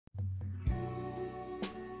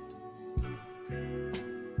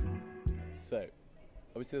So,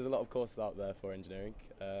 obviously there's a lot of courses out there for engineering,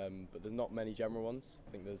 but there's not many general ones.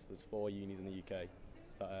 I think there's 4 unis in the UK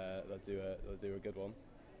that do a good one.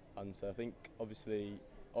 And so I think obviously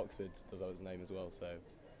Oxford does have its name as well, so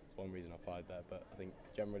it's one reason I applied there. But I think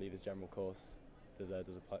generally this general course does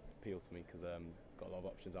appeal to me because got a lot of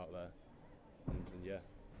options out there, and yeah.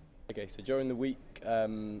 Okay, so during the week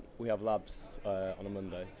we have labs on a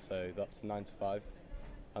Monday, so that's 9 to 5,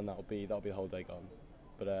 and that'll be the whole day gone.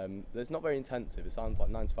 But it's not very intensive. It sounds like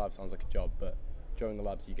 9 to 5 sounds like a job, but during the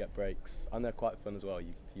labs you get breaks, and they're quite fun as well.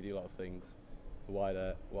 You do a lot of things. It's a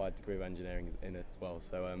wide degree of engineering in it as well.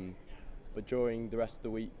 So, but during the rest of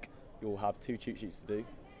the week you'll have 2 cheat sheets to do,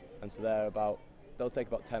 and so they'll take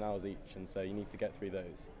about 10 hours each, and so you need to get through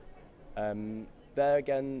those. There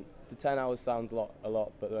again, the 10 hours sounds a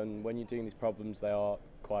lot, but then when you're doing these problems, they are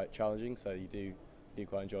quite challenging, so you do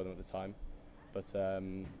quite enjoy them at the time. But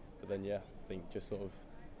then yeah, I think just sort of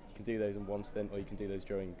you can do those in one stint, or you can do those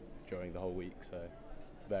during the whole week. So it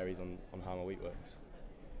varies on how my week works.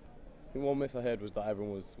 I think one myth I heard was that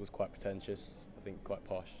everyone was quite pretentious. I think quite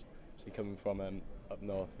posh. So coming from up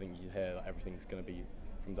north, I think you hear that everything's going to be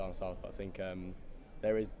from down south. But I think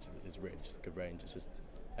there is really just a good range. It's just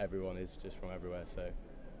everyone is just from everywhere. So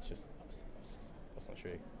it's just that's not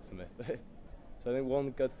true. It's a myth. So I think one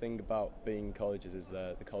good thing about being in colleges is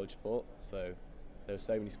the college sport. So there are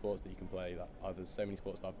so many sports that you can play. There's so many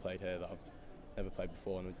sports that I've played here that I've never played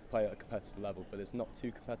before, and I play at a competitive level, but it's not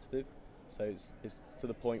too competitive. So it's to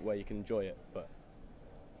the point where you can enjoy it, but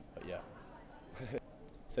yeah.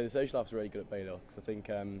 So the social life's really good at Balliol, because I think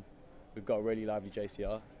we've got a really lively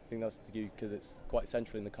JCR. I think that's to do because it's quite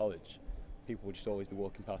central in the college. People will just always be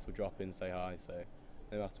walking past, will drop in, say hi. So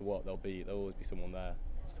no matter what, there'll always be someone there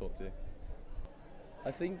to talk to.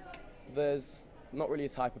 I think there's not really a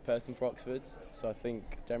type of person for Oxford, so I think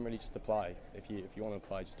generally just apply. If you want to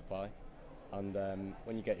apply, just apply. And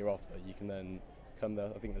when you get your offer, you can then come there.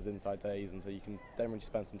 I think there's inside days, and so you can then really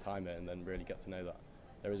spend some time here and then really get to know that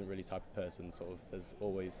there isn't really a type of person. Sort of, there's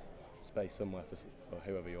always space somewhere for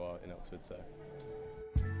whoever you are in Oxford. So.